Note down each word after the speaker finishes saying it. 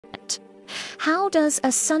How does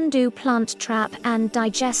a sundew plant trap and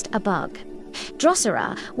digest a bug?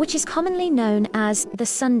 Drosera, which is commonly known as the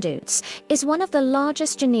sundews, is one of the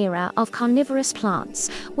largest genera of carnivorous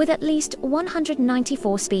plants, with at least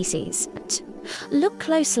 194 species. Look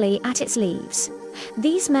closely at its leaves.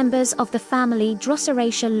 These members of the family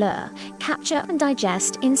Droseraceae capture and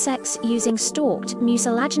digest insects using stalked,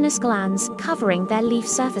 mucilaginous glands covering their leaf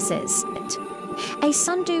surfaces. A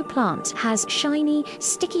sundew plant has shiny,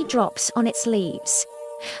 sticky drops on its leaves.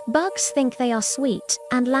 Bugs think they are sweet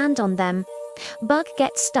and land on them. Bug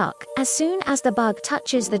gets stuck. As soon as the bug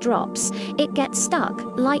touches the drops, it gets stuck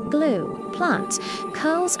like glue. Plant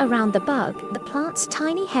curls around the bug. The plant's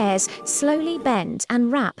tiny hairs slowly bend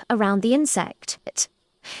and wrap around the insect.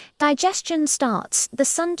 Digestion starts. The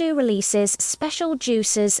sundew releases special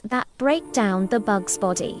juices that break down the bug's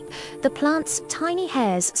body. The plant's tiny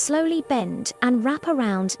hairs slowly bend and wrap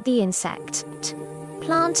around the insect.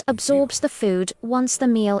 Plant absorbs the food once the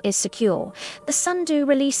meal is secure. The sundew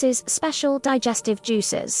releases special digestive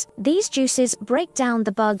juices. These juices break down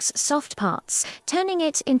the bug's soft parts, turning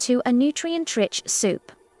it into a nutrient-rich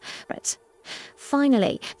soup.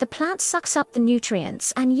 Finally, the plant sucks up the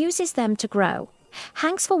nutrients and uses them to grow.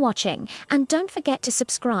 Thanks for watching, and don't forget to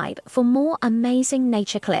subscribe for more amazing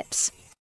nature clips.